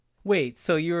Wait,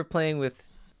 so you were playing with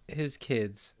his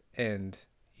kids and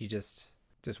you just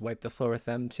wiped the floor with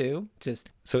them too? Just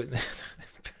So,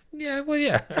 yeah, well,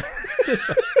 yeah.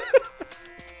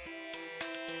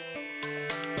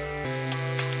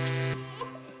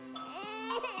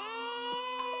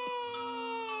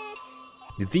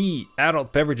 The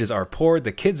adult beverages are poured,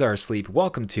 the kids are asleep.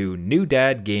 Welcome to New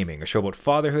Dad Gaming, a show about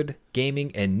fatherhood,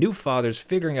 gaming, and new fathers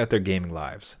figuring out their gaming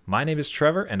lives. My name is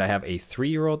Trevor, and I have a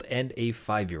 3-year-old and a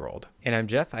 5-year-old. and I'm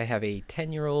Jeff. I have a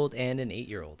 10-year-old and an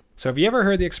 8-year-old. So, have you ever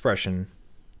heard the expression,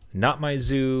 not my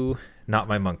zoo, not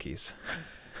my monkeys?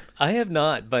 I have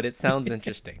not, but it sounds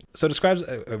interesting. So, it describes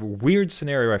a weird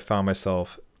scenario I found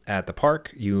myself at the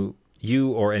park. You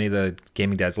or any of the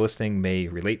gaming dads listening may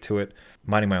relate to it.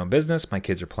 Minding my own business, my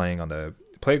kids are playing on the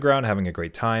playground, having a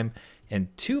great time. And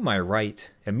to my right,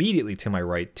 immediately to my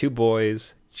right, two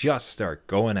boys just start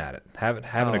going at it, having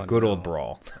Oh a good old no.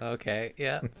 brawl. Okay,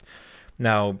 yeah.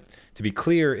 Now, to be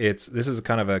clear, this is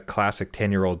kind of a classic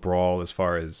 10-year-old brawl as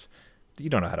far as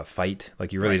you don't know how to fight.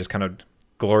 Like you're really Right. just kind of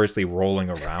gloriously rolling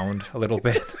around a little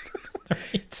bit.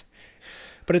 Right?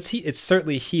 But it's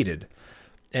certainly heated.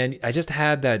 And I just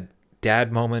had that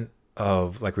dad moment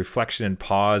of like reflection and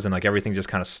pause, and like everything just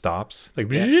kind of stops, like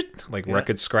Yeah. like Yeah.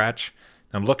 record scratch.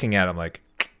 And I'm looking at him like,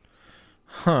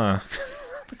 huh.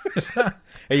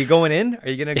 Are you going in? Are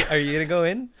you gonna go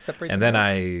in? Separate And them then out?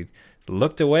 I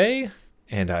looked away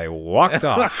and I walked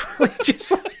off.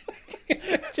 just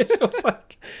like, just was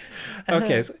like,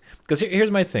 okay. Because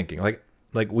here's my thinking.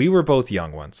 Like we were both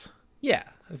young once. Yeah.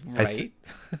 I Right. th-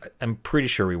 I'm pretty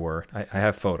sure we were. I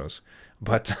have photos,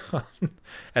 but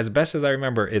as best as I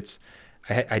remember,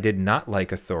 I did not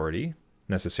like authority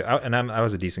necessarily, and I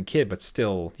was a decent kid, but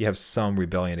still, you have some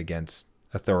rebellion against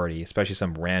authority, especially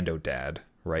some rando dad,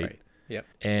 right? Right. Yep.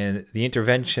 And the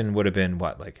intervention would have been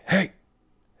what, like,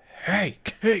 hey,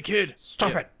 kid,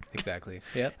 stop Yep. it, Exactly.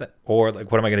 Yep. or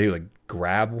like, what am I gonna do? Like,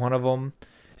 grab one of them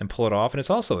and pull it off? And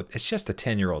it's just a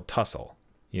 10-year-old tussle,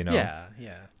 you know? Yeah.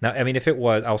 Yeah. Now, I mean,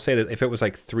 I'll say that if it was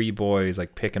like three boys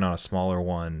like picking on a smaller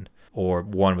one, or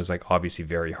one was like obviously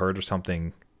very hurt or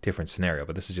something, different scenario.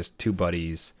 But this is just two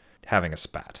buddies having a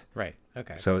spat. Right.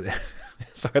 Okay. So,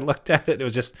 so I looked at it. It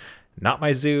was just not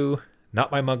my zoo,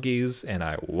 not my monkeys, and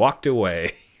I walked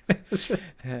away.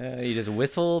 You just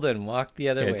whistled and walked the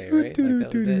other Yeah, way, right? Like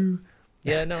that was it.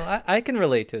 Yeah, no, I can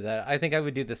relate to that. I think I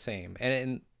would do the same.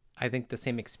 And I think the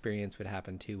same experience would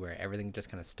happen too, where everything just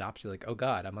kind of stops. You're like, oh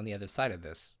God, I'm on the other side of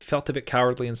this. Felt a bit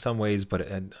cowardly in some ways, but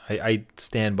I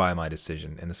stand by my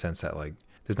decision in the sense that like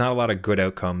there's not a lot of good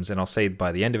outcomes, and I'll say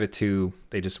by the end of it too,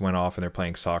 they just went off and they're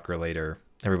playing soccer later.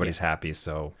 Everybody's happy,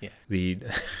 so Yeah. the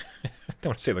I don't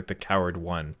want to say like the coward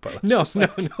won, but No, just no,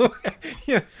 like, no.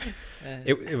 Yeah.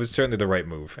 it was certainly the right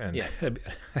move, and Yeah. I'd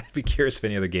be curious if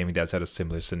any other gaming dads had a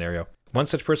similar scenario. One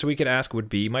such person we could ask would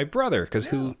be my brother, because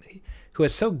who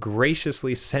has so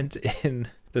graciously sent in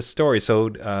the story.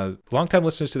 So, longtime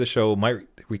listeners to the show might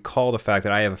recall the fact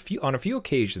that I have on a few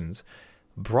occasions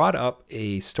brought up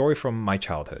a story from my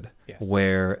childhood, Yes.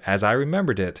 where, as I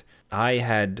remembered it, I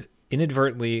had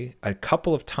inadvertently a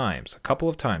couple of times,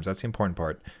 that's the important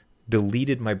part,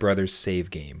 deleted my brother's save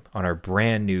game on our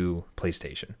brand new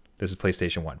PlayStation. This is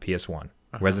PlayStation 1, PS1,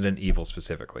 Resident Evil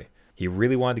specifically. He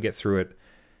really wanted to get through it,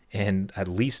 and at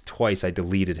least twice I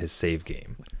deleted his save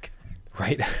game.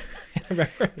 Right? I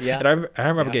remember, Yeah. and I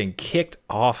remember Yeah. getting kicked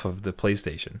off of the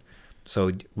PlayStation.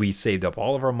 So we saved up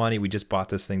all of our money. We just bought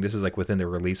this thing. This is like within the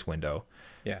release window.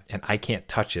 Yeah. And I can't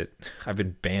touch it. I've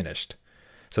been banished.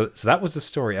 So that was the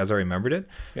story as I remembered it.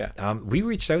 Yeah. We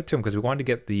reached out to him because we wanted to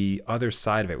get the other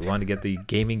side of it. We wanted to get the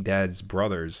gaming dad's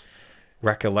brother's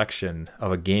recollection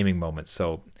of a gaming moment.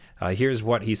 So here's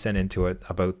what he sent into it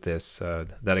about this,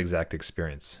 that exact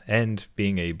experience, and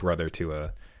being a brother to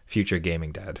a future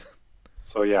gaming dad.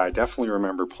 So yeah, I definitely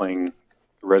remember playing the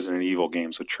Resident Evil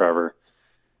games with Trevor,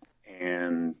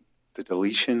 and the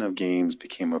deletion of games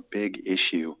became a big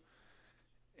issue.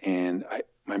 And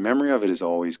my memory of it is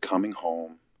always coming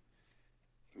home,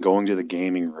 going to the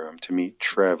gaming room to meet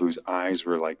Trev, whose eyes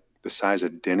were like the size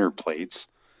of dinner plates,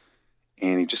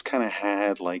 and he just kind of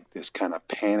had like this kind of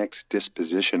panicked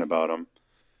disposition about him.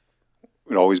 It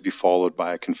would always be followed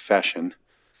by a confession,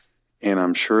 and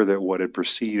I'm sure that what had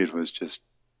preceded was just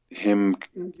him,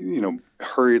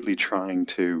 hurriedly trying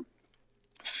to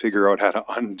figure out how to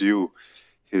undo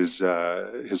his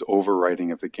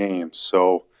overwriting of the game.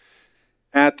 So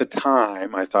at the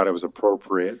time, I thought it was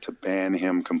appropriate to ban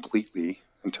him completely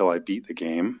until I beat the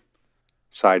game.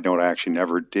 Side note, I actually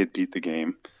never did beat the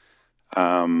game.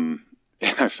 And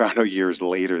I found out years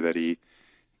later that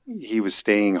he was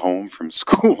staying home from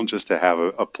school just to have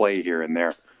a play here and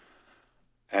there.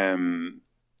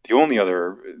 the only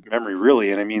other memory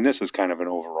really, and I mean, this is kind of an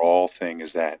overall thing,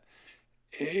 is that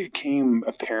it came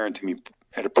apparent to me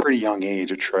at a pretty young age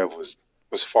that Trev was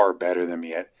far better than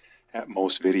me at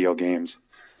most video games.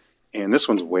 And this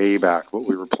one's way back, but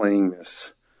we were playing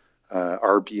this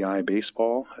RBI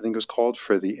baseball, I think it was called,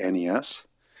 for the NES.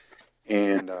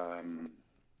 And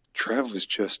Trev was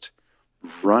just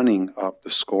running up the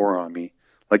score on me.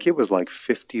 Like it was like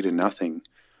 50-0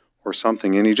 or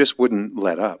something. And he just wouldn't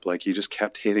let up. Like he just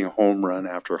kept hitting home run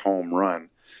after home run.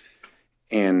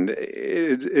 And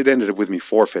it ended up with me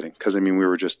forfeiting because, I mean, we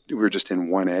were just in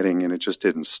one inning and it just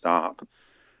didn't stop.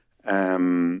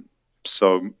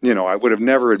 So, you know, I would have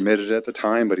never admitted it at the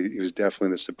time, but he was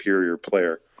definitely the superior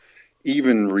player.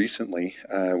 Even recently,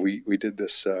 we did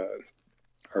this,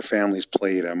 our families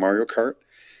played Mario Kart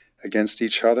against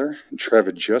each other. And Trev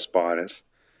had just bought it.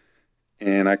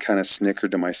 And I kind of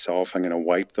snickered to myself, I'm going to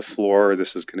wipe the floor.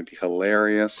 This is going to be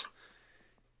hilarious.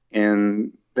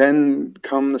 And then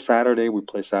come the Saturday, we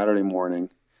play Saturday morning.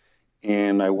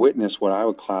 And I witnessed what I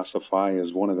would classify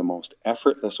as one of the most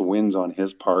effortless wins on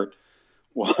his part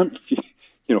while I'm,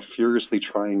 furiously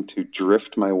trying to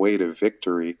drift my way to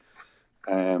victory.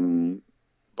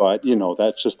 But, you know,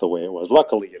 that's just the way it was.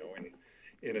 Luckily, you know,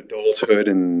 in adulthood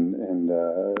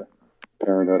and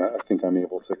parenthood, I think I'm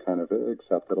able to kind of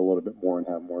accept it a little bit more and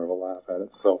have more of a laugh at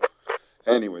it. So,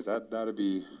 anyways, that'd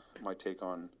be my take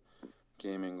on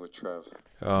gaming with Trev.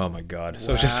 Oh my God!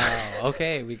 So wow. just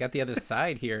Okay, we got the other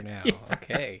side here now. Yeah.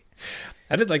 Okay,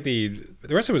 I did like the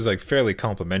rest of it was like fairly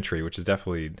complimentary, which is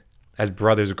definitely, as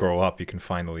brothers grow up, you can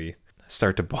finally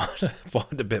start to bond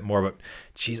a bit more. But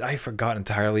geez, I forgot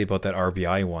entirely about that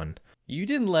RBI one. You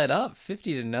didn't let up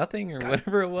 50-0 or God,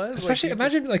 whatever it was. Especially like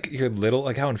imagine like you're little,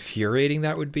 like how infuriating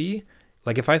that would be.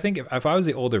 Like if I was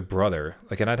the older brother,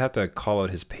 like, and I'd have to call out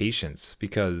his patience,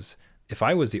 because if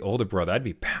I was the older brother, I'd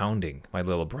be pounding my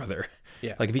little brother.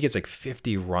 Yeah. Like if he gets like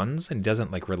 50 runs and he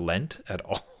doesn't like relent at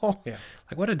all. Yeah.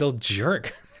 Like what a dull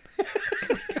jerk.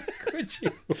 Could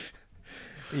you?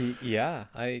 Yeah.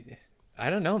 I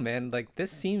don't know, man. Like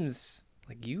this seems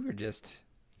like you just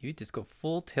go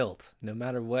full tilt no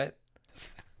matter what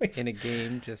in a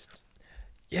game. Just.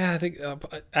 Yeah, I think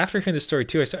after hearing the story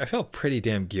too, I felt pretty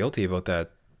damn guilty about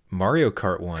that Mario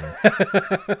Kart one.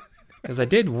 Because I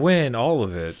did win all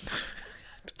of it.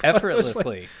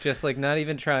 Effortlessly. Just like not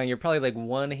even trying. You're probably like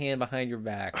one hand behind your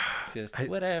back. Just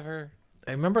whatever.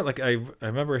 I remember I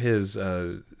remember his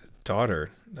daughter,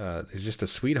 who's just a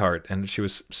sweetheart, and she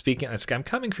was speaking. I was like, I'm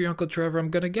coming for you, Uncle Trevor. I'm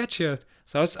going to get you.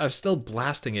 So I was still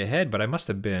blasting ahead, but I must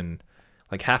have been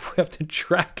like halfway up the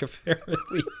track,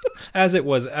 apparently, as it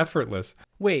was effortless.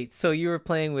 Wait, so you were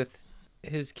playing with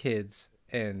his kids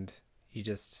and you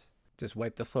just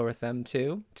wiped the floor with them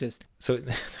too? So,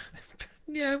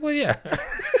 yeah, well, yeah.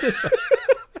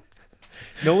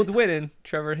 No one's winning.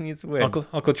 Trevor needs to win.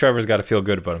 Uncle Trevor's got to feel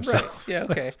good about himself. Right. Yeah.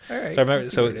 Okay. All right. So I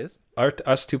remember.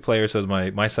 Us two players. So it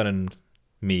was my son and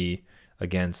me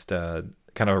against kind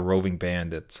of a roving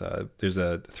band. It's there's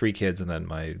 3 kids and then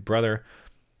my brother.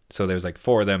 So there's like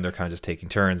 4 of them. They're kind of just taking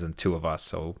turns, and 2 of us.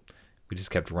 So we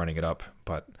just kept running it up.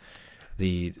 But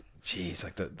the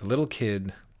little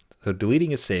kid, so deleting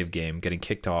his save game, getting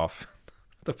kicked off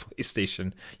the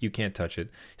PlayStation, you can't touch it.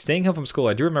 Staying home from school,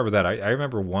 I do remember that. I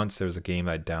remember once there was a game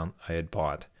I had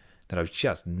bought that I was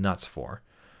just nuts for.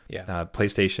 Yeah.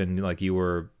 PlayStation, like you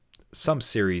were some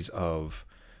series of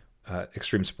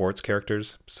extreme sports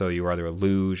characters. So you were either a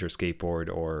luge or skateboard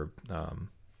or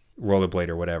rollerblade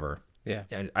or whatever. Yeah.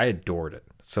 And I adored it.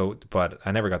 So, but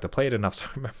I never got to play it enough. So I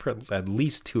remember at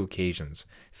least 2 occasions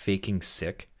faking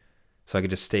sick so I could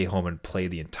just stay home and play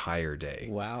the entire day.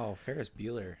 Wow. Ferris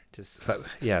Bueller. Just. So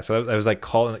I was like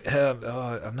calling, like,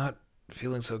 I'm not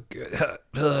feeling so good.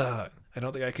 I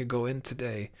don't think I could go in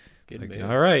today. Like,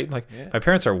 all right. Like my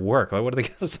parents are at work. Like, what are they?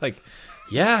 It's like,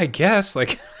 yeah, I guess.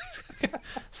 Like,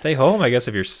 stay home, I guess,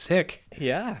 if you're sick.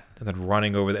 Yeah. And then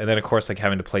running over and then of course like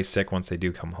having to play sick once they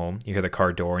do come home. You hear the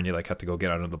car door and you like have to go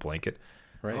get under the blanket.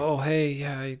 Right. Oh, hey,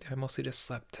 yeah, I mostly just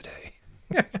slept today.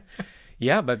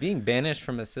 Yeah, but being banished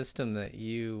from a system that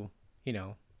you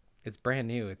know, it's brand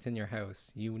new, it's in your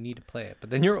house, you need to play it. But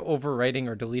then you're overwriting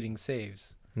or deleting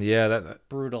saves. Yeah, that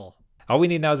brutal. All we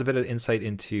need now is a bit of insight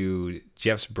into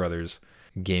Jeff's brother's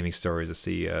gaming stories to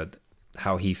see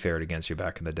how he fared against you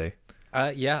back in the day.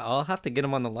 Yeah, I'll have to get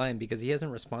him on the line because he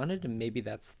hasn't responded, and maybe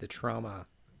that's the trauma.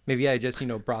 Maybe I just,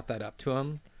 brought that up to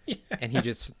him, and he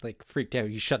just like freaked out.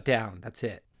 He shut down. That's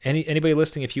it. Anybody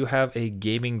listening, if you have a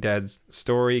gaming dad's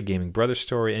story, gaming brother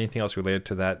story, anything else related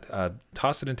to that,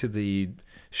 toss it into the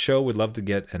show. We'd love to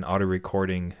get an audio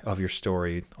recording of your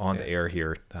story on the air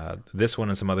here. This one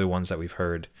and some other ones that we've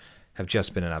heard have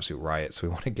just been an absolute riot. So we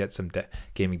want to get some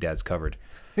gaming dads covered.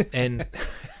 And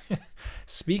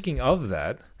speaking of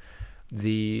that,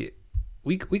 we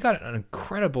got an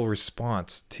incredible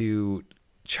response to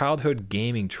childhood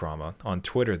gaming trauma on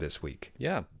Twitter this week.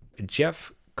 Yeah.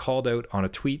 Jeff called out on a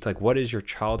tweet, like, what is your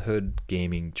childhood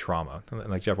gaming trauma?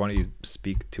 Like, Jeff, why don't you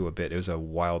speak to a bit? It was a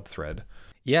wild thread.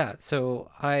 Yeah. So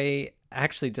I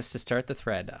actually, just to start the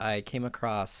thread, I came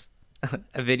across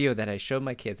a video that I showed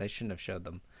my kids. I shouldn't have showed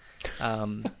them.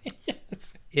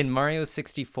 Yes. In Mario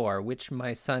 64, which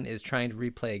my son is trying to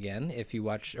replay again. If you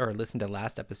watch or listen to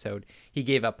last episode, he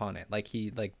gave up on it. Like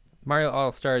Mario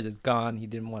All-Stars is gone. He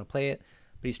didn't want to play it,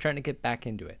 but he's trying to get back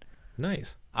into it.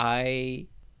 Nice. I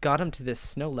got him to this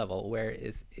snow level where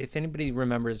if anybody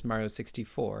remembers Mario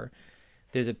 64,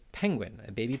 there's a penguin,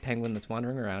 a baby penguin that's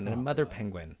wandering around, and a mother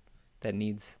penguin that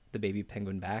needs the baby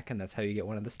penguin back, and that's how you get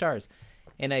one of the stars.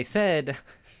 And I said,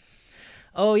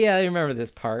 oh yeah, I remember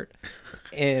this part.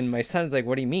 And my son's like,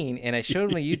 what do you mean? And I showed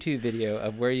him a YouTube video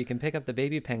of where you can pick up the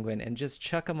baby penguin and just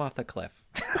chuck him off the cliff.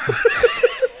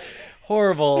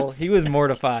 Horrible. He was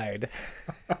mortified.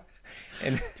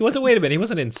 And he wasn't, wait a minute, he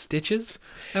wasn't in stitches?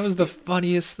 That was the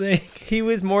funniest thing. He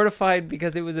was mortified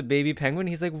because it was a baby penguin.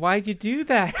 He's like, why'd you do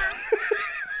that?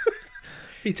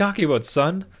 What are you talking about,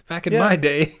 son? Back in my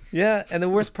day. Yeah, and the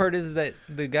worst part is that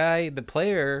the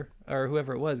player, or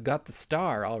whoever it was, got the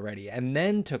star already and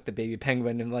then took the baby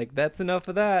penguin and like, that's enough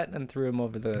of that, and threw him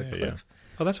over the cliff. Yeah.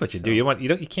 Well, that's what you do.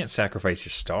 You can't sacrifice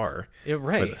your star. Yeah,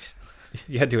 right.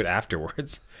 You had to do it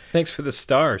afterwards. Thanks for the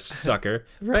star, sucker.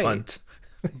 Right. Punt.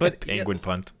 But penguin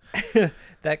punt.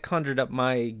 That conjured up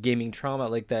my gaming trauma.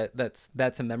 Like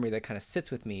that's a memory that kind of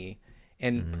sits with me,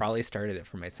 and probably started it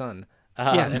for my son.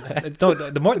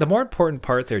 The more important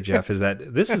part there, Jeff, is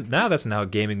that that's now a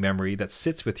gaming memory that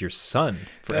sits with your son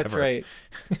forever. That's right.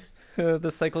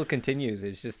 The cycle continues.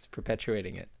 It's just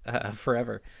perpetuating it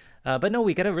forever. But no,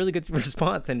 we got a really good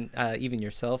response, and even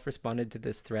yourself responded to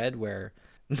this thread where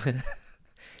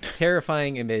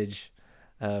terrifying image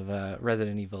of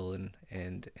Resident Evil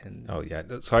and oh yeah.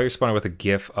 So I responded with a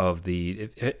GIF of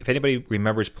if anybody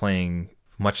remembers playing,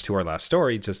 much to our last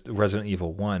story, just Resident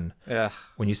Evil 1,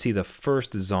 when you see the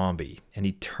first zombie and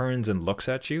he turns and looks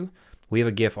at you, we have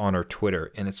a GIF on our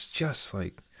Twitter, and it's just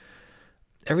like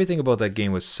everything about that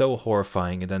game was so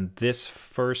horrifying, and then this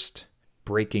first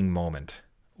breaking moment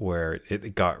where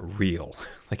it got real,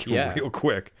 like real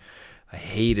quick. I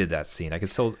hated that scene. I could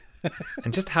still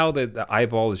and just how the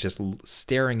eyeball is just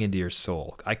staring into your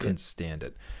soul. I couldn't stand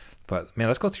it. But man,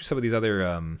 let's go through some of these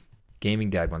other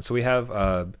gaming dad ones. So we have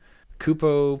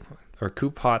Kupo or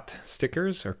Kupot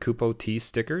stickers or Kupo T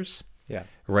stickers. Yeah.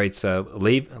 Writes,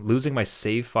 losing my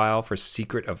save file for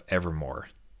Secret of Evermore.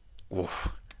 Oof.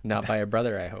 Not by a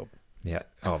brother, I hope. Yeah.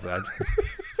 Oh, that.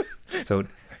 So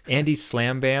Andy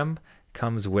Slam Bam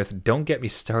comes with "Don't Get Me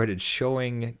Started,"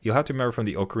 showing, you'll have to remember from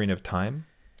the Ocarina of Time,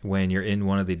 when you're in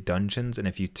one of the dungeons, and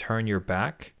if you turn your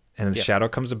back and the shadow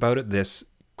comes about it, this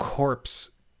corpse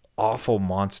awful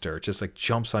monster just like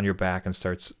jumps on your back and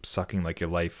starts sucking like your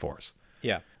life force.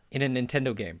 Yeah. In a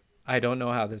Nintendo game. I don't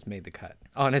know how this made the cut.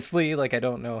 Honestly, like I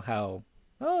don't know how.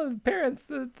 Oh,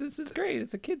 parents, this is great.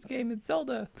 It's a kid's game. It's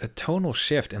Zelda. The tonal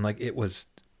shift, and like it was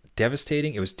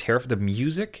devastating. It was terrifying. The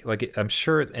music, like I'm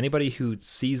sure anybody who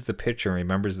sees the picture and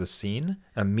remembers the scene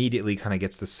immediately kind of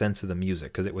gets the sense of the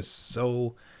music, because it was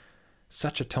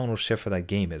such a tonal shift for that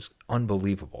game is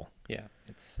unbelievable. Yeah,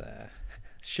 it's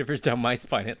shivers down my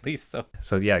spine at least.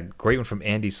 So yeah, great one from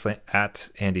Andy at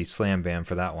Andy Slam Bam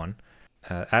for that one.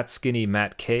 At Skinny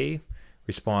Matt K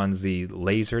responds, the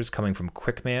lasers coming from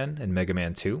Quickman and Mega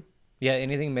Man 2. Yeah,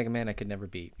 anything Mega Man I could never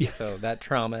beat. Yeah. So that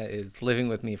trauma is living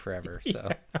with me forever. So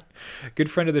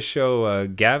Good friend of the show,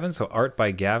 Gavin, so Art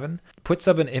by Gavin, puts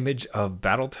up an image of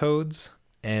Battletoads,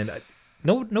 and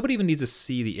nobody even needs to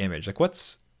see the image. Like,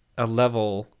 what's a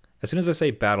level, as soon as I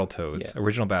say Battletoads,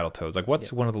 original Battletoads, like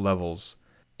what's one of the levels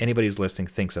anybody who's listening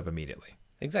thinks of immediately?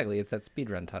 Exactly, it's that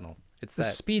speedrun tunnel. It's the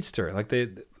speedster, like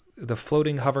the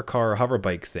floating hover car, hover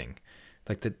bike thing.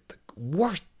 Like the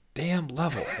worst damn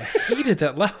level. I hated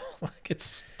that level. Like,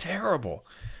 it's terrible.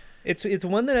 It's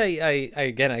one that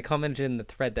I commented in the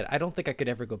thread that I don't think I could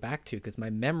ever go back to, because my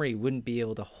memory wouldn't be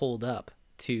able to hold up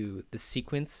to the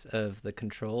sequence of the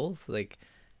controls. Like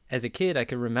as a kid, I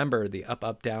could remember the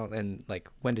up, down, and like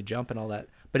when to jump and all that,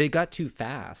 but it got too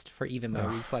fast for even my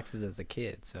reflexes as a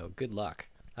kid. So good luck.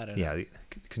 I don't know. Yeah,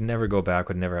 could never go back.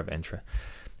 Would never have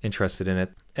interested in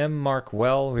it. M. Mark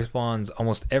Well responds,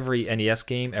 almost every NES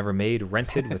game ever made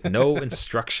rented with no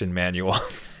instruction manual.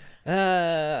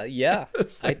 Yeah.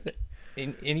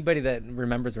 Anybody that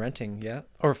remembers renting, yeah.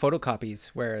 Or photocopies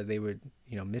where they would,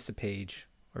 miss a page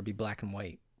or be black and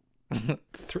white.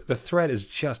 The thread is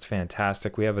just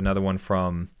fantastic. We have another one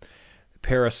from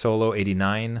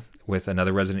Parasolo89 with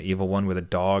another Resident Evil one with a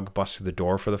dog busts through the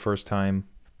door for the first time.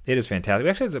 It is fantastic. We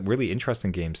actually have some really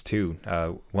interesting games too,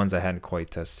 ones I hadn't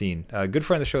quite seen. A good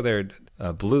friend of the show there,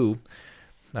 Blue,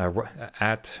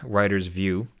 at Writer's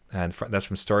View, and that's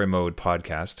from Story Mode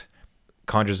Podcast,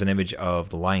 conjures an image of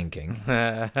the Lion King,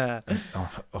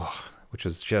 which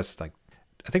was just like,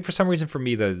 I think for some reason for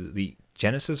me, the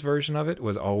Genesis version of it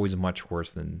was always much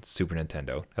worse than Super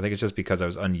Nintendo. I think it's just because I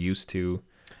was unused to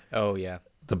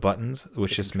the buttons,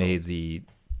 which just made the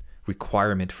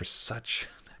requirement for such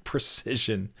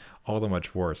precision all the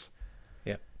much worse.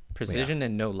 Yeah. Precision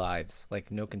and no lives,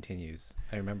 like no continues.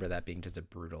 I remember that being just a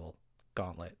brutal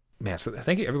gauntlet. Man, so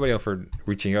thank you everybody else for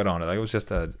reaching out on it. Like, it was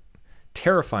just a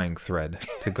terrifying thread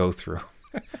to go through.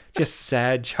 Just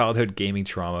sad childhood gaming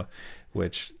trauma,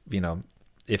 which,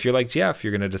 if you're like Jeff,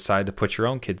 you're going to decide to put your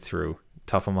own kid through,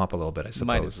 tough them up a little bit, I suppose.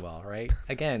 Might as well, right?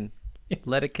 Again,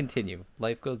 let it continue.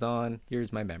 Life goes on.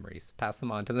 Here's my memories. Pass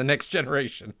them on to the next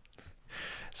generation.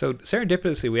 So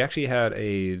serendipitously, we actually had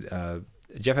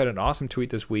Jeff had an awesome tweet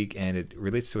this week, and it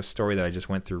relates to a story that I just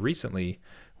went through recently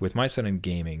with my son in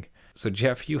gaming. So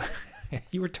Jeff, you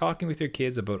were talking with your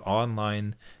kids about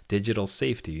online digital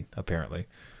safety, apparently.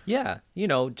 Yeah,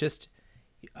 just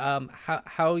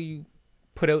how you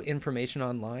put out information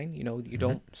online. You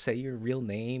don't say your real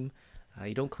name.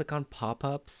 You don't click on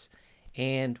pop-ups.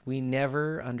 And we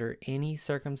never, under any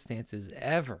circumstances,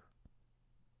 ever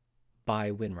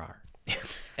buy WinRAR.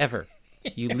 Ever.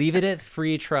 You leave it at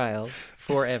free trial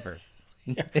forever.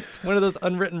 It's one of those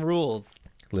unwritten rules.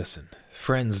 Listen,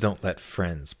 friends don't let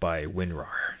friends buy WinRAR.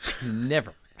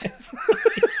 Never.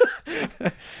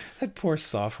 That poor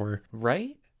software.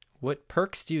 Right? What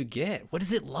perks do you get? What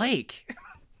is it like?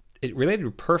 It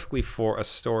related perfectly for a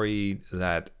story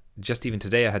that just even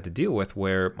today I had to deal with,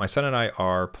 where my son and I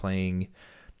are playing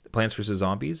Plants vs.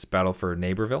 Zombies, Battle for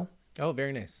Neighborville. Oh,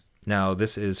 very nice. Now,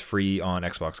 this is free on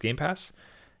Xbox Game Pass.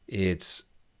 It's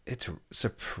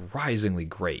surprisingly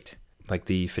great. Like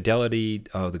the fidelity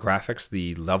of the graphics,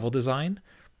 the level design,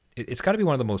 it's got to be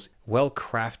one of the most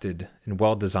well-crafted and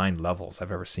well-designed levels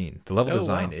I've ever seen. The level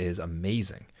design is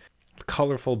amazing.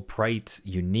 Colorful, bright,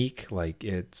 unique. Like,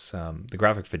 it's the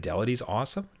graphic fidelity is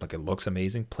awesome. Like, it looks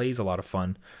amazing, plays a lot of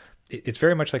fun. It's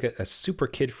very much like a super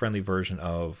kid-friendly version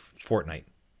of Fortnite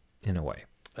in a way.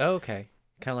 Oh, okay.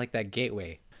 Kind of like that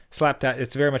Gateway. Slapdash,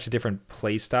 it's very much a different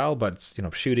play style, but it's,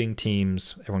 shooting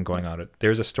teams, everyone going on it.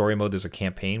 There's a story mode, there's a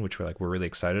campaign, which we're really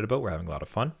excited about. We're having a lot of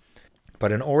fun.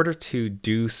 But in order to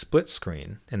do split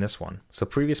screen in this one, so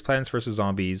previous Plants vs.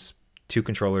 Zombies, 2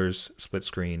 controllers, split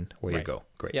screen, away you go.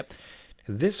 Great. Yep.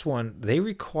 This one, they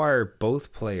require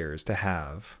both players to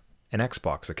have an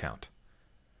Xbox account.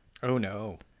 Oh,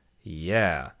 no.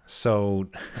 Yeah. So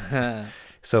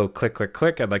click, click,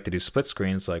 click. I'd like to do split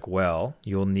screen. It's like, well,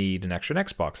 you'll need an extra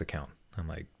Xbox account. I'm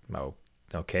like, oh,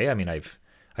 okay. I mean,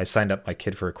 I signed up my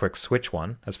kid for a quick Switch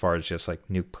one, as far as just like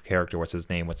new character, what's his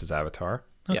name, what's his avatar.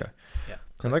 Okay. Yeah.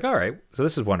 I'm like, all right. So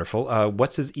this is wonderful.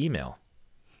 What's his email?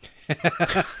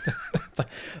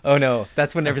 Oh no,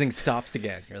 that's when everything stops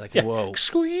again. You're like, whoa,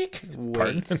 squeak.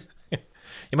 wait.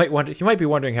 You might be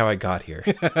wondering how I got here.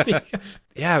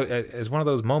 Yeah, it's one of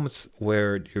those moments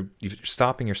where you're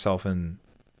stopping yourself and,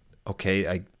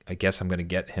 okay, I guess I'm going to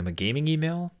get him a gaming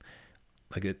email.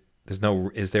 Like,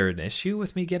 is there an issue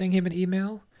with me getting him an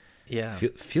email? Yeah.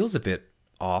 Feels a bit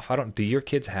off. Do your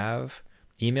kids have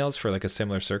emails for like a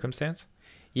similar circumstance?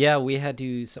 Yeah, we had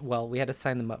to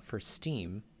sign them up for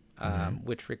Steam,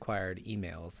 which required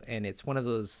emails. And it's one of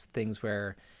those things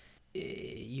where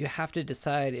you have to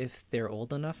decide if they're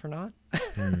old enough or not.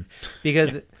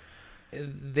 Because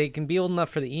they can be old enough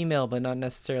for the email, but not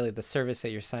necessarily the service that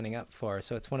you're signing up for.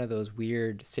 So it's one of those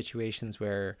weird situations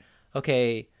where,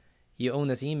 okay, you own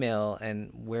this email, and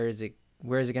where is it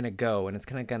going to go? And it's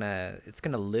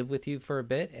gonna live with you for a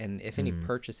bit. And if any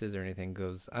purchases or anything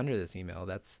goes under this email,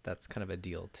 that's kind of a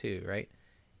deal too, right?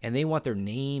 And they want their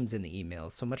names in the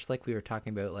emails. So much like we were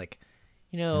talking about, like,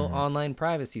 online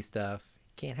privacy stuff.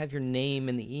 You can't have your name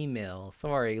in the email.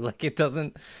 Sorry, like it's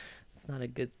not a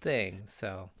good thing.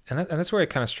 So and that's where I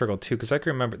kind of struggled too, because I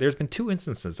can remember there's been 2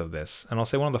 instances of this, and I'll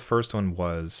say one of the first one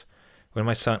was when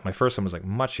my first son was like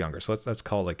much younger, so let's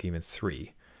call it like even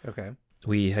 3. Okay.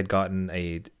 We had gotten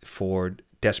for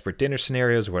desperate dinner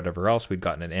scenarios or whatever else, we'd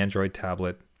gotten an Android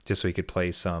tablet just so we could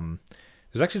play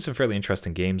there's actually some fairly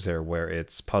interesting games there where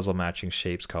it's puzzle matching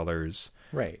shapes, colors,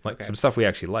 right? Like okay. Some stuff we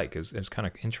actually like. It was kind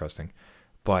of interesting,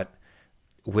 but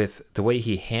with the way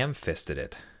he ham-fisted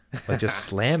it, like just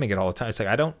slamming it all the time, it's like,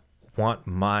 I don't want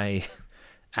my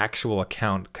actual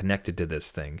account connected to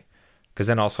this thing. Because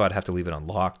then also I'd have to leave it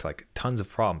unlocked, like tons of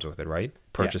problems with it, right?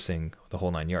 Purchasing the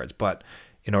whole 9 yards. But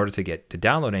in order to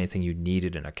download anything, you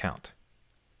needed an account.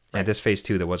 And at this phase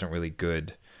 2, there wasn't really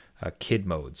good kid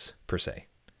modes per se,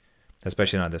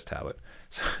 especially not on this tablet.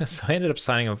 So I ended up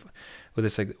signing up with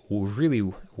this like really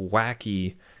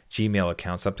wacky Gmail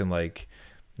account, something like,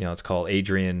 it's called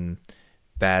Adrian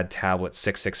Bad Tablet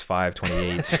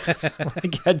 66528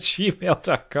 like at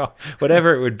gmail.com,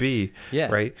 whatever it would be.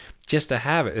 Right, just to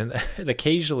have it. And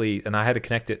occasionally, and I had to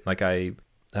connect it, like I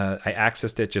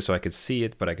accessed it just so I could see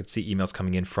it, but I could see emails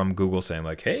coming in from Google saying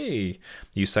like, hey,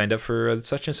 you signed up for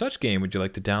such and such game, would you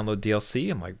like to download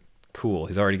DLC? I'm like, cool,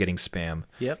 he's already getting spam.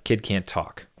 Kid can't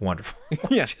talk, wonderful.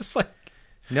 Just like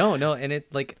no, and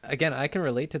it, like, again, I can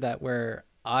relate to that, where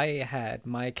I had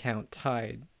my account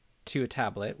tied to a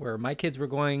tablet where my kids were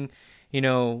going,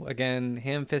 again,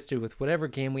 ham-fisted with whatever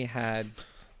game we had.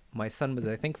 My son was,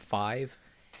 I think, 5,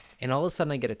 and all of a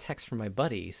sudden I get a text from my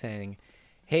buddy saying,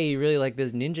 hey, you really like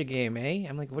this ninja game, eh?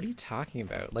 I'm like, what are you talking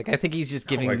about? Like, I think he's just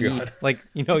giving me like,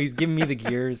 he's giving me the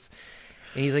gears,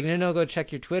 and he's like, no, go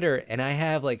check your Twitter. And I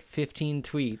have like 15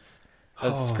 tweets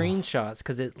of screenshots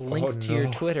because it links to your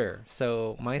Twitter.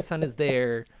 So my son is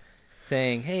there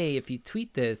saying, hey, if you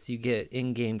tweet this, you get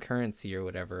in-game currency or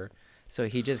whatever. So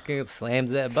he just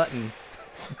slams that button.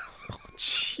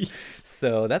 Jeez.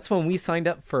 So that's when we signed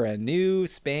up for a new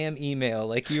spam email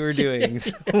like you were doing.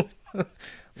 So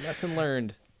lesson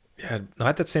learned. Yeah, I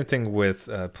had that same thing with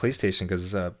PlayStation,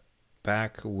 because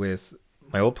back with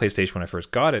my old PlayStation when I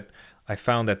first got it, I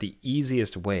found that the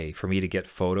easiest way for me to get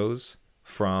photos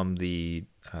from the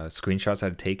screenshots I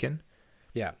had taken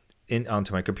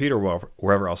onto my computer,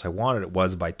 wherever else I wanted it,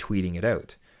 was by tweeting it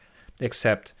out.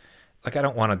 Except, like, I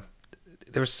don't want to.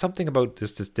 There was something about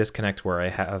this disconnect where I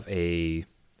have a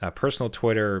personal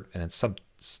Twitter, and in some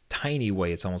tiny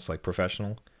way, it's almost like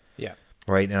professional. Yeah.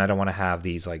 Right, and I don't want to have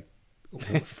these like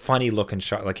funny looking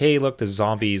shot, like, hey, look, the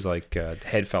zombie's like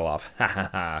head fell off,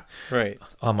 right,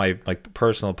 on my like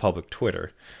personal public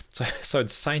Twitter. So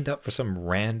I'd signed up for some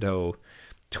rando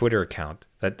Twitter account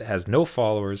that has no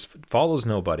followers, follows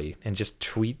nobody, and just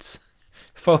tweets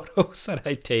photos that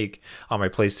I take on my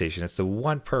PlayStation. It's the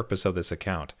one purpose of this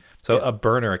account. So a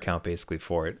burner account basically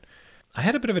for it. I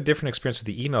had a bit of a different experience with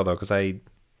the email though, because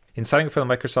in signing up for the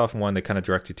Microsoft one, they kind of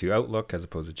direct you to Outlook as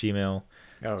opposed to Gmail.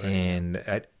 Oh, right. And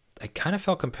I kind of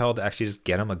felt compelled to actually just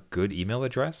get them a good email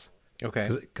address. Okay.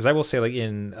 Because I will say, like,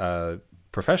 in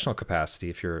professional capacity,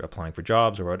 if you're applying for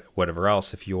jobs or whatever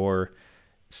else, if you're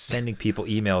sending people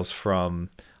emails from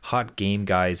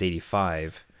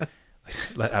hotgameguys85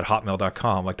 at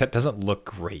hotmail.com, like, that doesn't look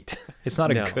great. It's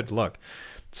not a good look.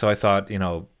 So I thought,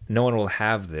 no one will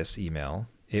have this email.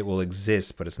 It will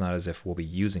exist, but it's not as if we'll be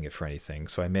using it for anything.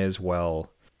 So I may as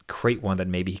well create one that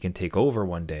maybe he can take over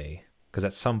one day, because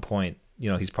at some point,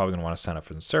 he's probably going to want to sign up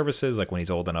for some services, like when he's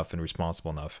old enough and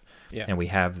responsible enough. Yeah. And we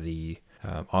have the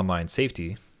online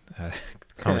safety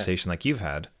conversation like you've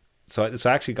had. So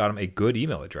I actually got him a good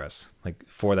email address, like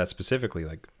for that specifically,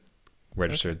 like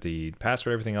registered the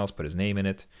password, everything else, put his name in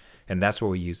it. And that's what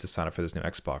we use to sign up for this new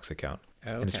Xbox account.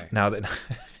 Okay. And now that,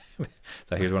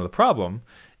 so here's one of the problem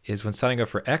is when signing up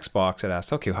for Xbox, it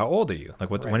asks, okay, how old are you? Like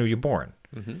when were you born?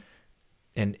 Mm-hmm.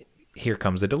 And here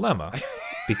comes the dilemma,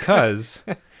 because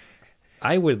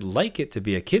I would like it to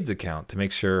be a kid's account to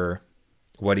make sure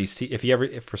what he see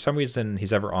if for some reason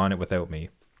he's ever on it without me,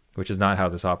 which is not how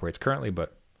this operates currently,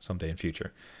 but someday in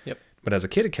future. Yep. But as a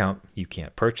kid account, you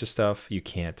can't purchase stuff, you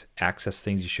can't access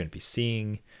things you shouldn't be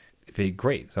seeing. It'd be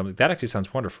great. So that actually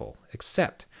sounds wonderful.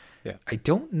 Except, I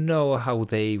don't know how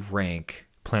they rank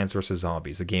Plants vs.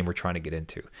 Zombies, the game we're trying to get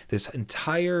into. This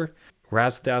entire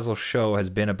Razzle-Dazzle show has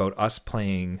been about us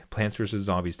playing Plants vs.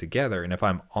 Zombies together. And if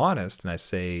I'm honest and I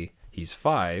say he's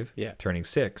 5, turning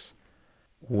 6,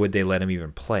 would they let him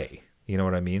even play? You know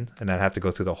what I mean? And I'd have to go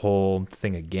through the whole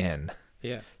thing again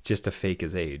just to fake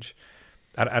his age.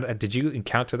 Did you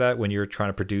encounter that when you were trying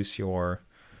to produce your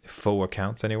faux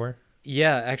accounts anywhere?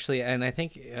 Yeah, actually. And I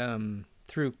think I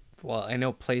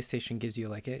know PlayStation gives you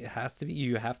like, you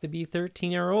have to be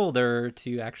 13 or older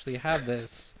to actually have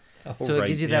this. So it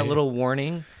gives you that little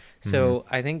warning. So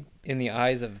I think in the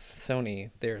eyes of Sony,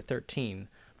 they're 13.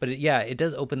 But it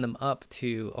does open them up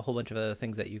to a whole bunch of other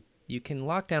things that you can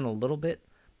lock down a little bit,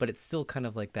 but it's still kind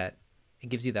of like that. It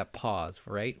gives you that pause,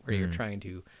 right? Where you're trying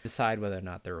to decide whether or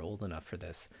not they're old enough for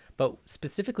this. But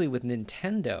specifically with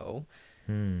Nintendo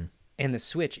and the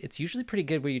Switch, it's usually pretty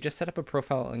good where you just set up a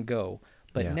profile and go.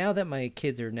 But now that my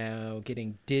kids are now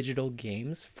getting digital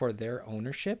games for their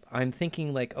ownership, I'm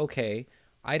thinking like, okay,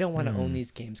 I don't want to own these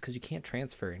games because you can't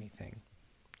transfer anything.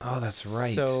 Oh, that's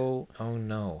right. So, oh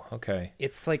no. Okay.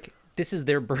 It's like this is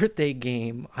their birthday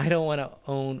game. I don't want to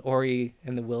own Ori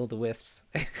and the Will of the Wisps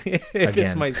if it's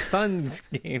Again. my son's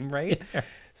game, right? Yeah.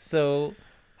 So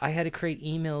I had to create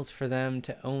emails for them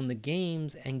to own the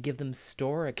games and give them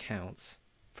store accounts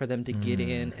for them to get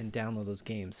in and download those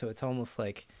games. So it's almost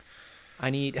like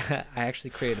I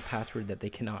actually created a password that they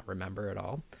cannot remember at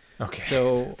all. Okay.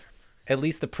 So at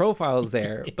least the profile is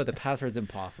there, but the password's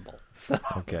impossible. So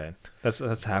Okay,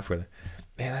 that's halfway there.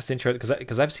 Man, that's interesting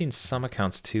because I've seen some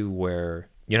accounts too where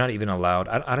you're not even allowed.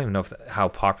 I don't even know how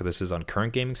popular this is on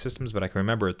current gaming systems, but I can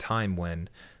remember a time when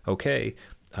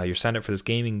you're signed up for this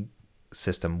gaming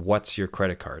system. What's your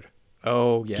credit card?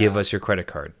 oh yeah, Give us your credit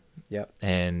card, Yep.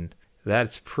 and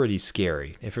that's pretty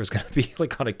scary if it was going to be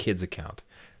like on a kid's account.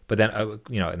 But then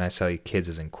and I say kids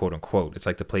as in quote unquote. It's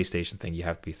like the PlayStation thing. You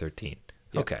have to be 13.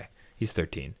 Yep. Okay, he's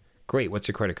 13. Great. What's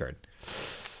your credit card?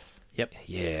 Yep.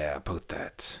 Yeah, about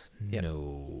that. Yep.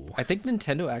 No. I think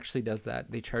Nintendo actually does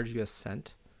that. They charge you a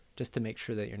cent just to make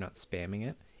sure that you're not spamming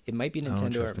it. It might be Nintendo or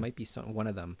it interesting. might be one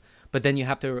of them. But then you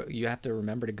have to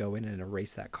remember to go in and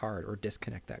erase that card or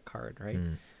disconnect that card, right?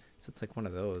 So it's like one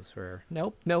of those where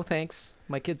nope, no thanks.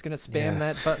 My kid's gonna spam Yeah.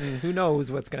 that button. Who knows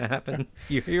what's gonna happen?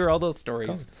 You hear all those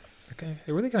stories. Okay,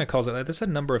 it really kind of calls it. There's a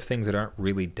number of things that aren't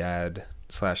really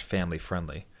dad/family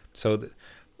friendly. So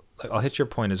I'll hit your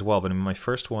point as well. But in my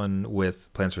first one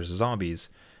with Plants vs Zombies,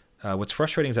 what's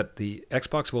frustrating is that the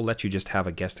Xbox will let you just have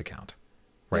a guest account,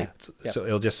 right? Yeah. So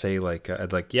it'll just say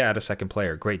add a second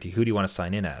player. Great. Who do you want to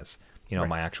sign in as? Right.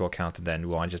 My actual account, and then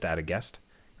want to just add a guest?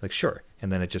 Like sure.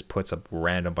 And then it just puts a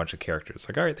random bunch of characters.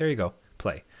 Like all right, there you go,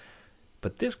 play.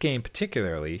 But this game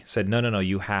particularly said no.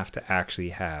 You have to actually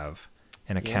have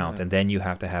an account, Yeah. and then you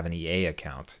have to have an EA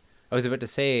account. I was about to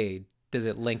say, does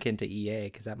it link into EA?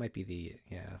 Because that might be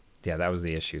Yeah, that was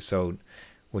the issue. So,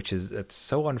 it's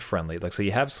so unfriendly. Like, so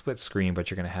you have split screen, but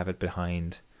you're going to have it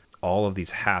behind all of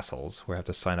these hassles where I have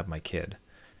to sign up my kid.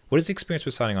 What is the experience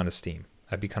with signing on to Steam?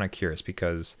 I'd be kind of curious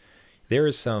because there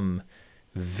is some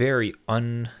very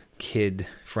unkid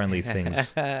friendly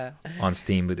things on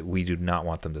Steam that we do not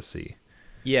want them to see.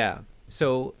 Yeah.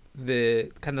 So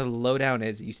the kind of the lowdown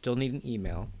is you still need an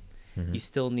email. You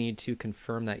still need to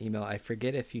confirm that email. I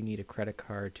forget if you need a credit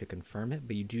card to confirm it,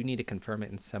 but you do need to confirm it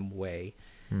in some way.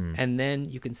 And then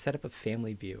you can set up a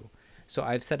family view. So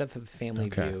I've set up a family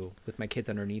view with my kids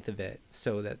underneath of it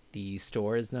so that the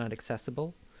store is not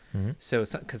accessible. So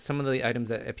because some of the items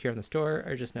that appear on the store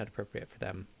are just not appropriate for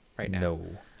them right now.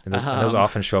 No. And those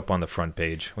often show up on the front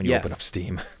page when you open Yes. up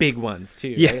Steam. Big ones too,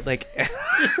 Yeah. right? Like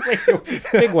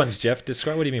Big ones, Jeff.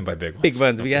 Describe what do you mean by big ones? big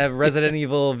ones. We have Resident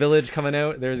Evil Village coming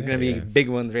out. There's Yeah, going to be yeah. big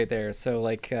ones right there. So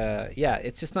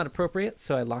it's just not appropriate.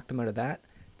 So I locked them out of that.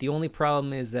 The only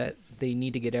problem is that they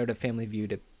need to get out of Family View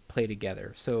to play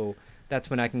together. So that's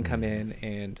when I can come in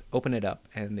and open it up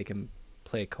and they can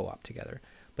play co-op together.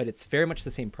 But it's very much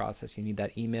the same process. You need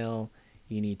that email,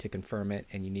 you need to confirm it,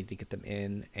 and you need to get them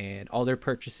in, and all their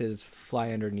purchases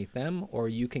fly underneath them, or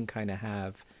you can kind of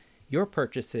have your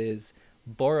purchases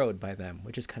borrowed by them,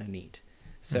 which is kind of neat.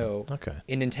 So Okay.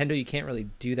 in Nintendo, you can't really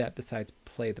do that besides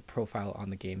play the profile on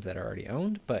the games that are already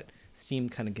owned, but Steam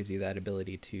kind of gives you that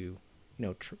ability to,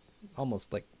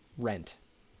 almost like rent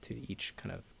to each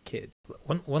kind of kid.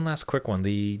 One last quick one.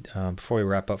 Before we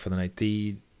wrap up for the night,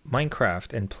 the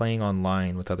Minecraft and playing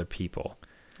online with other people.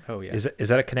 Oh yeah. Is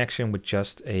that a connection with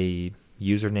just a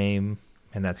username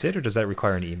and that's it, or does that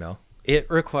require an email? It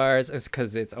requires,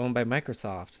 because it's owned by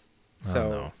Microsoft, so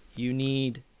no. you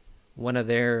need one of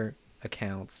their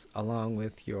accounts along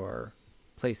with your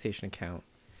PlayStation account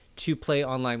to play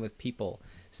online with people.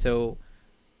 So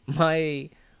my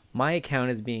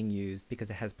account is being used because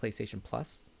it has PlayStation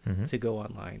Plus to go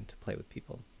online to play with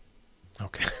people.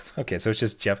 Okay. Okay. So it's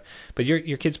just Jeff, but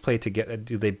your kids play together.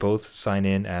 Do they both sign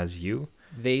in as you?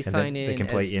 They And sign then in They can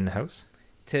play as- in house.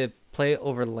 to play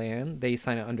over LAN. They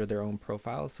sign it under their own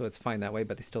profile, so it's fine that way.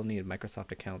 But they still need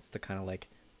Microsoft accounts to kind of like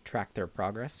track their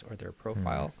progress or their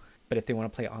profile. But if they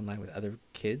want to play online with other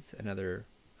kids and other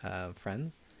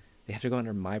friends, they have to go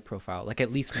under my profile. Like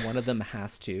at least one of them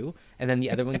has to, and then the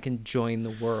other one can join the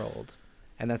world.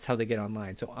 And that's how they get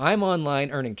online. So I'm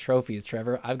online earning trophies,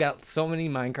 Trevor. I've got so many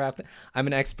Minecraft. I'm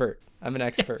an expert.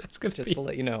 It's good Just to to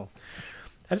let you know.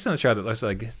 I just want to try that. It's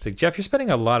like, Jeff, you're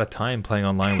spending a lot of time playing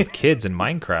online with kids in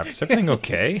Minecraft. Is everything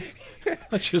okay?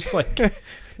 That's just like, that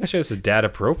shows it's dad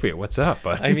appropriate. What's up,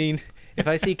 bud? I mean, if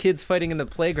I see kids fighting in the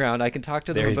playground, I can talk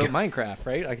to them There you about go. Minecraft,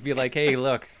 right? I could be like, hey,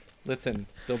 look, listen,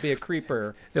 there'll be a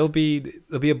creeper. There'll be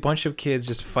a bunch of kids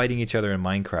just fighting each other in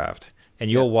Minecraft,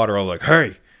 and you'll water all like,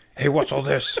 hey, what's all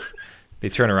this? They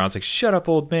turn around, it's like, shut up,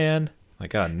 old man.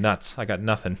 Like, oh, nuts. I got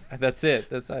nothing. That's it.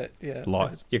 That's it. Yeah.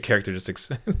 Lost. Your character just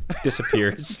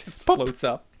disappears. Just floats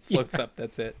up. Floats up.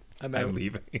 That's it. I'm out. I'm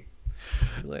leaving.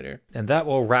 See you later. And that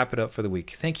will wrap it up for the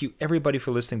week. Thank you, everybody, for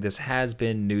listening. This has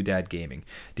been New Dad Gaming.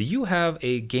 Do you have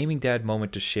a gaming dad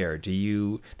moment to share? Did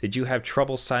you have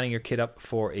trouble signing your kid up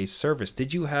for a service?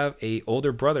 Did you have a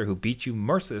older brother who beat you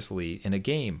mercilessly in a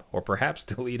game, or perhaps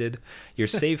deleted your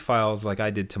save files like I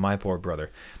did to my poor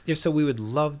brother? If so, we would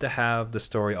love to have the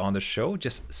story on the show.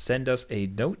 Just send us a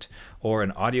note or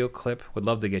an audio clip. Would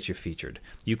love to get you featured.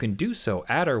 You can do so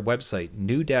at our website,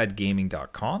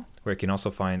 newdadgaming.com, where you can also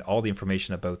find all the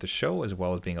information about the show as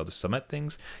well as being able to submit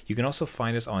things. You can also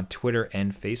find us on Twitter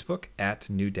and Facebook at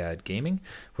New Dad Gaming.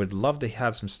 Would love to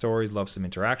have some stories, love some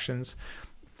interactions.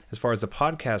 As far as the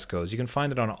podcast goes, you can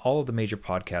find it on all of the major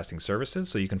podcasting services.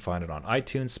 So you can find it on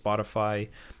iTunes, Spotify,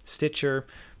 Stitcher,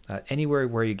 anywhere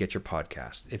where you get your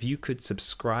podcast. If you could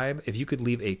subscribe, if you could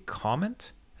leave a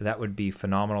comment, that would be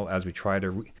phenomenal as we try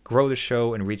to grow the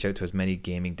show and reach out to as many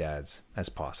gaming dads as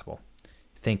possible.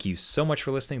 Thank you so much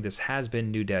for listening. This has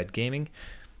been New Dad Gaming.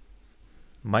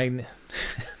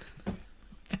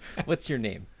 What's your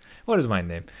name? What is my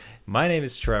name? My name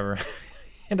is Trevor,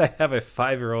 and I have a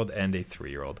 5-year-old and a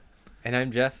 3-year-old. And I'm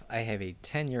Jeff. I have a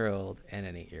 10-year-old and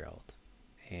an 8-year-old.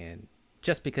 And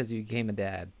just because you became a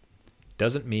dad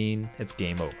Doesn't mean it's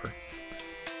game over.